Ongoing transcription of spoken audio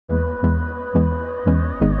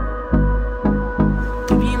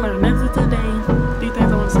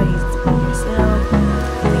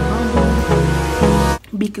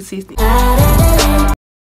consistent.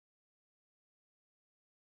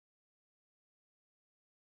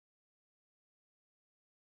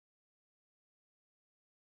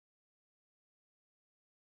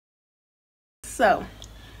 So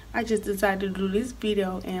I just decided to do this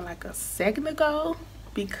video in like a second ago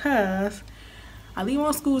because I leave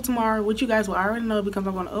on school tomorrow, which you guys will already know because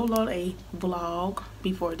I'm going to upload a vlog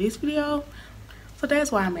before this video. So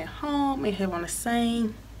that's why I'm at home and have on the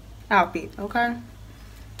same outfit, okay?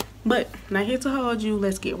 But not here to hold you.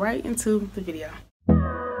 Let's get right into the video.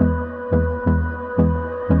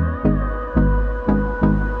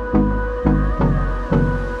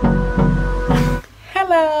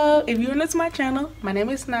 Hello, if you're new to my channel, my name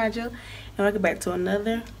is Nija and welcome back to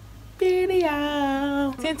another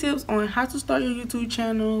video. 10 tips on how to start your YouTube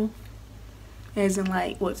channel, as in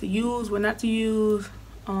like what to use, what not to use,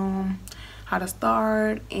 how to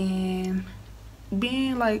start, and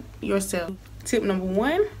being like yourself. Tip number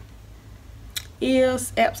 1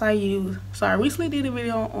 is apps I use. So I recently did a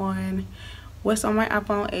video on what's on my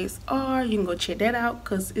iPhone XR. You can go check that out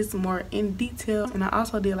because it's more in detail, and I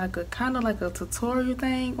also did like a kind of like a tutorial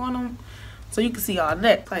thing on them, so you can see all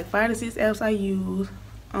that. Like 5 to 6 apps I use.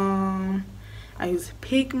 I use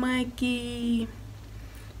PicMonkey,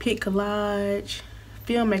 PicCollage,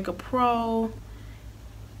 Filmmaker Pro,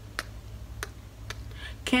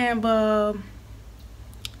 Canva,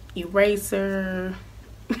 Eraser.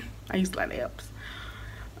 I use a lot of apps.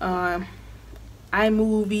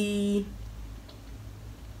 iMovie,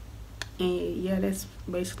 and yeah, that's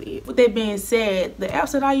basically it. With that being said, the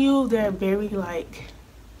apps that I use, they're very like,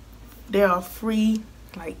 they are free.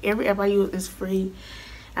 Like every app I use is free.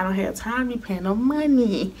 I don't have time to be paying no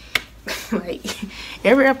money. Like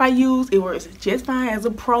every app I use, it works just fine as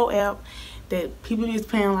a pro app that people just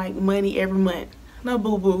paying like money every month. No,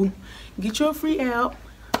 boo boo. Get your free app,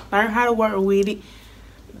 learn how to work with it,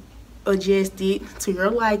 adjust it to your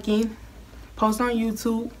liking, post on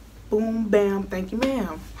YouTube, boom, bam, thank you,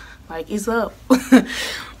 ma'am. Like, it's up.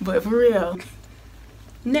 But for real.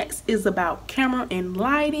 Next is about camera and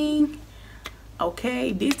lighting.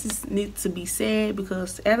 Okay, this needs to be said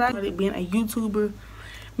because as I started being a YouTuber,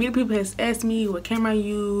 many people has asked me what camera I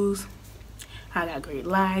use. I got great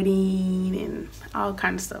lighting and all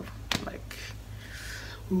kind of stuff. Like,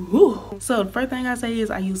 woo. So the first thing I say is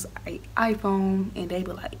I use an iPhone, and they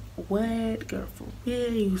be like, what, girl, for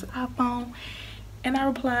real, you use iPhone? And I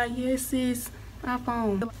reply, yes sis,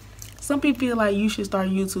 iPhone. Some people feel like you should start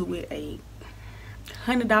YouTube with a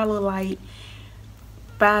 $100 light,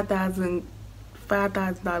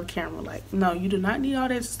 $5,000 camera. Like, no, you do not need all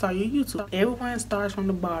that to start your YouTube. Everyone starts from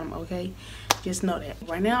the bottom, okay? Just know that.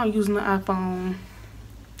 Right now I'm using the iPhone,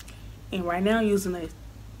 and right now I'm using a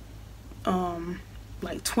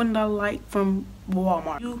like $20 light from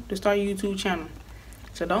Walmart. You to start your YouTube channel.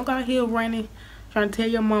 So don't go out here running trying to tell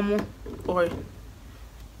your mama or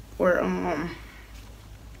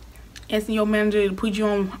asking your manager to put you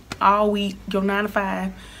on all week, your 9 to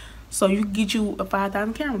 5, so you can get you a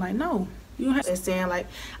 $5,000 camera. Like, no, you don't have to saying like,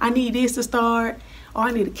 I need this to start, or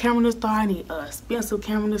I need a camera to start, I need a expensive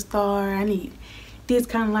camera to start, I need this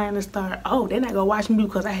kind of light to start. Oh, they're not gonna watch me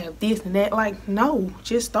because I have this and that. Like, no,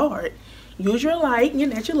 just start. Use your light, your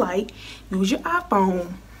natural light. Use your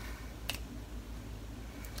iPhone.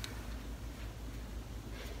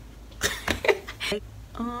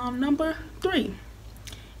 Number 3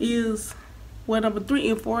 is, well, number 3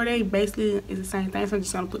 and 4, they basically is the same thing, so I'm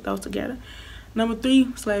just gonna put those together. Number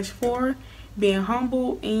 3/4, being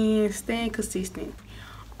humble and staying consistent.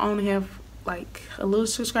 I only have like a little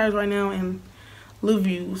subscribers right now and little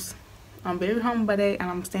views. I'm very humble by that,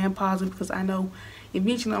 and I'm staying positive because I know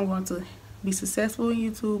eventually I'm going to be successful in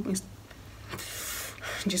YouTube and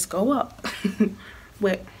just go up.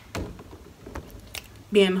 But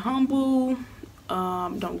being humble,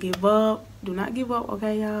 don't give up. Do not give up,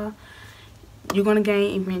 okay, y'all? You're gonna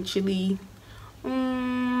gain eventually.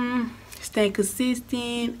 Stay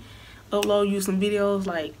consistent. Upload you some videos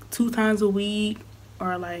like 2 times a week,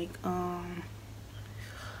 or like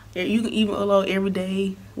you can even upload every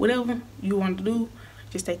day. Whatever you want to do,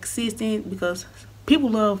 just stay consistent, because people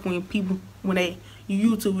love when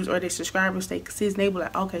YouTubers or their subscribers stay consistent. They be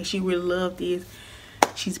like, okay, she really loved this,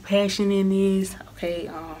 she's passionate in this, okay,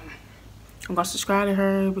 I'm gonna subscribe to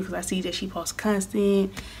her because I see that she posts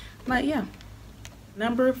constant. Like, yeah.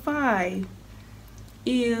 Number 5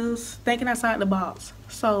 is thinking outside the box.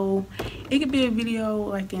 So it could be a video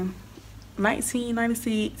like in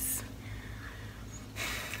 1996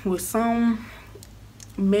 with some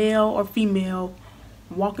male or female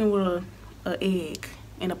walking with a egg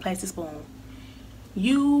and a plastic spoon.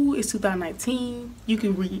 It's 2019. You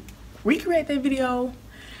can recreate that video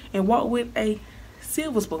and walk with a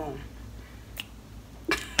silver spoon.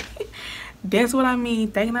 That's what I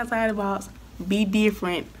mean. Thinking outside the box. Be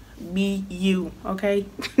different. Be you. Okay.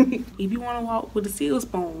 If you want to walk with a silver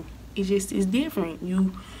spoon, it's different.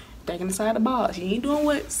 You thinking inside the box. You ain't doing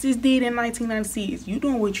what sis did in 1996. You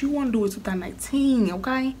doing what you want to do in 2019.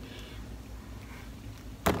 Okay.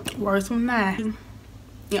 Words from that.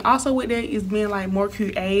 And also with that is being like more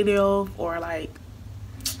creative, or like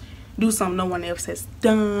do something no one else has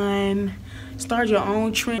done. Start your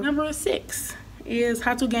own trend. Number 6 is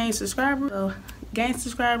how to gain subscribers. So gain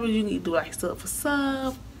subscribers, you need to do like sub for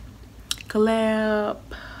sub, collab,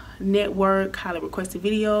 network, highly requested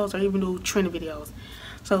videos, or even do trending videos.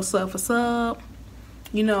 So sub for sub,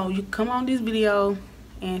 you know, you come on this video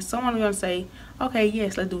and someone is gonna say, okay,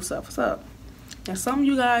 yes, let's do sub for sub. And some of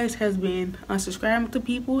you guys has been unsubscribing to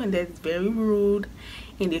people, and that's very rude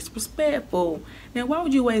and disrespectful. Then why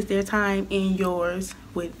would you waste their time and yours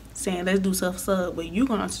with saying let's do sub for sub, but you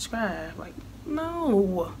gonna unsubscribe? Like,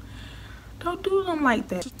 no, don't do them like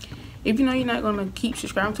that. If you know you're not gonna keep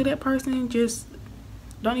subscribing to that person, just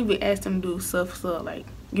don't even ask them to do sub for sub. Like,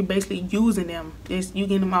 you're basically using them. Just you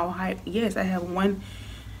getting them all hype. Yes, I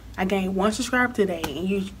gained 1 subscriber today, and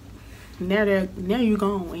you now you're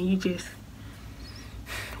gone, and you just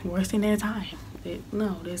wasting their time.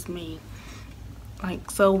 No, that's me. Like,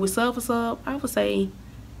 so with sub for sub, I would say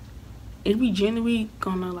if we genuinely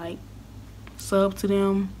gonna like sub to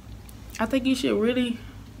them, I think you should really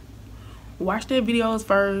watch their videos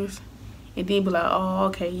first and then be like, oh,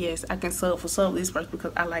 okay, yes, I can sub for sub this person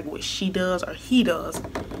because I like what she does or he does.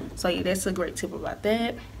 So yeah, that's a great tip about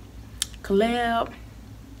that. Collab,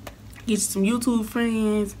 get you some YouTube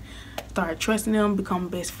friends, start trusting them, become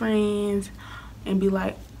best friends, and be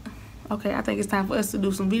like, okay, I think it's time for us to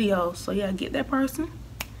do some videos. So yeah, get that person,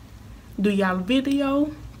 do y'all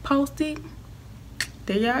video, post it,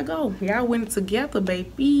 there y'all go. Y'all win it together,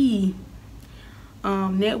 baby.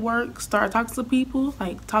 Network, start talking to people,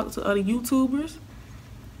 like talk to other YouTubers.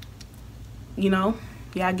 You know,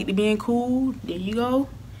 y'all get to being cool. There you go.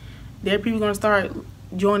 Their people gonna start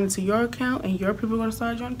joining to your account, and your people gonna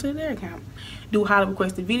start joining to their account. Do highly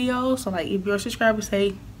requested videos. So like, if your subscribers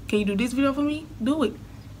say, can you do this video for me? Do it.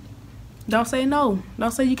 Don't say no.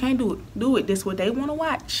 Don't say you can't do it. Do it. That's what they want to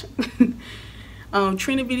watch.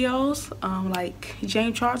 Trending videos, like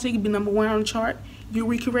James Charles, he could be #1 on the chart. You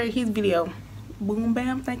recreate his video. Boom,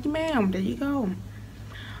 bam, thank you, ma'am. There you go.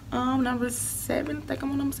 Number 7. I think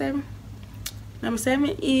I'm on number 7. Number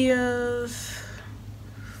 7 is,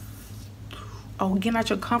 getting out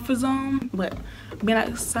your comfort zone. But being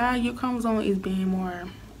outside your comfort zone is being more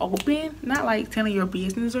open, not like telling your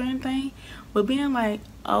business or anything, but being like,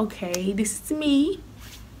 okay, this is me.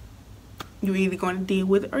 You're either going to deal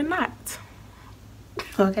with it or not.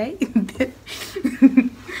 Okay.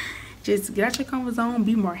 Just get out your comfort zone,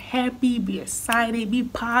 be more happy, be excited, be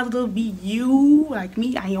positive, be you. Like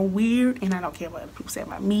me, I am weird and I don't care what other people say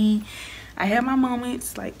about me. I have my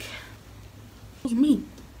moments, like, it's me.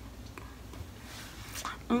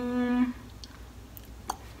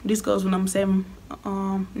 This goes with number 7.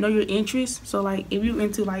 Know your interests. So like, if you're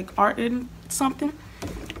into like art and something,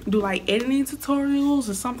 do like editing tutorials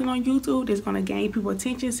or something on YouTube that's gonna gain people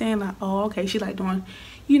attention, saying like, oh, okay, she like doing,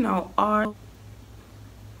 you know, art.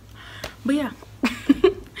 But yeah,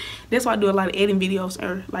 that's why I do a lot of editing videos.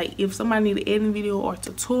 Or like, if somebody need an editing video or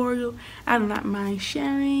tutorial, I do not mind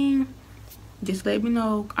sharing. Just let me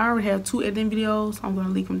know. I already have 2 editing videos. I'm gonna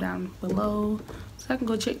link them down below so I can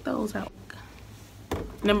go check those out.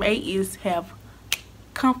 Number 8 is have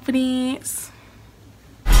confidence.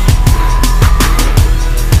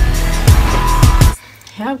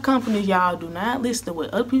 Have confidence, y'all. Do not listen to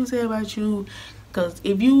what other people say about you, because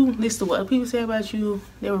if you listen to what other people say about you,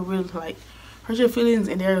 they will really like hurt your feelings,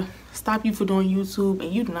 and they'll stop you from doing YouTube,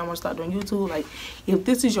 and you do not want to start doing YouTube. Like, if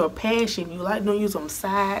this is your passion, you like doing YouTube on the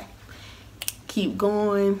side, keep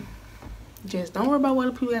going. Just don't worry about what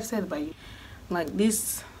other people have said about you. Like,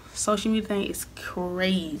 this social media thing is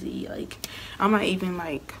crazy. Like, I'm not even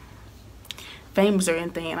like famous or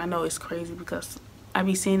anything, and I know it's crazy because I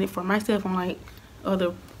be seeing it for myself on like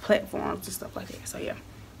other platforms and stuff like that. So yeah,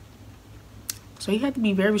 so you have to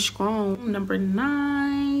be very strong. Number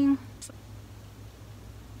 9,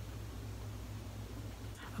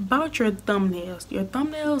 about your thumbnails. Your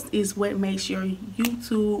thumbnails is what makes your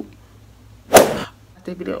YouTube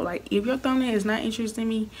the video. Like, if your thumbnail is not interesting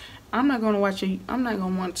me, I'm not gonna want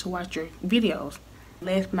to watch your videos.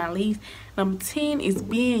 Last but not least, number 10 is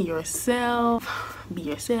being yourself. Be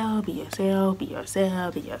yourself, be yourself, be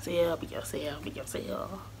yourself, be yourself, be yourself, be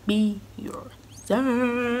yourself. Be yourself.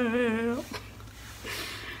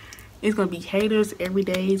 It's gonna be haters every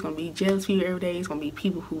day. It's gonna be jealous people every day. It's gonna be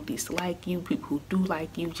people who dislike you, people who do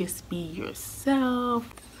like you. Just be yourself.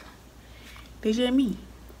 That's just me.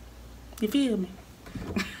 You feel me?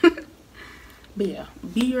 But yeah,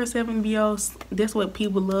 be yourself and be yours. That's what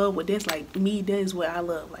people love. But that's like me. That is what I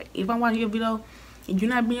love. Like if I'm watching your video and you're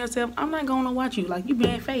not being yourself, I'm not gonna watch you. Like you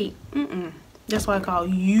being fake. That's why I call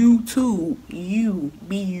YouTube. You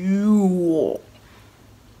be you.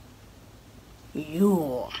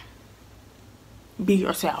 You. Be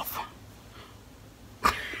yourself.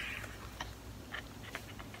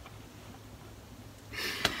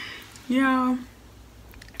 Y'all,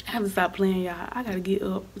 I have to stop playing, y'all. I gotta get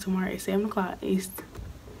up tomorrow at 7 o'clock. Okay,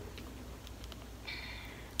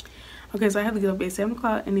 so I have to get up at 7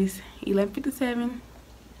 o'clock and it's 11:57.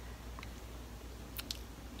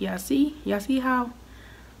 Y'all see? Y'all see how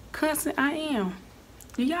constant I am?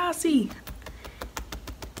 Do y'all see?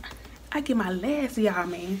 I get my last, y'all,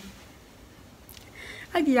 man.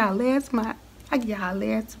 I get y'all my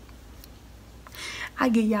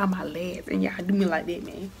last, and y'all do me like that,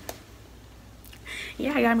 man.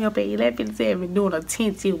 Y'all got me up at 11:57 doing a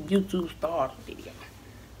tentative YouTube starter video.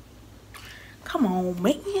 Come on,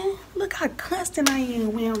 man. Look how constant I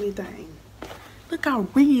am with this thing. Look how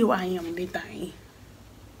real I am in this thing.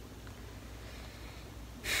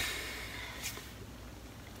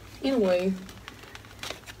 Anyway,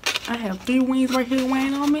 I have 3 wings right here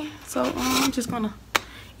weighing on me, so I'm just gonna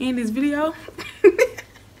end this video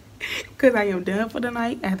because I am done for the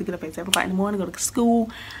night. I have to get up at 7 o'clock in the morning, go to school.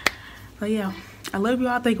 So yeah, I love you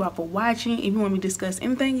all. Thank you all for watching. If you want me to discuss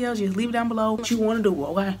anything else, just leave it down below what you want to do,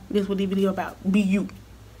 okay? That's what this video about. Be you.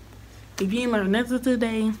 If you ain't learned nothing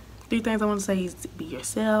today, 3 things I want to say is be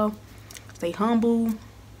yourself, stay humble,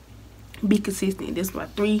 be consistent. This is my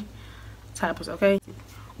 3 topics, okay?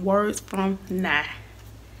 Words from Nija.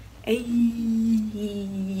 Hey.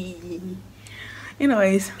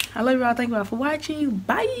 Anyways, I love you all. Thank you all for watching.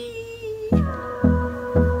 Bye.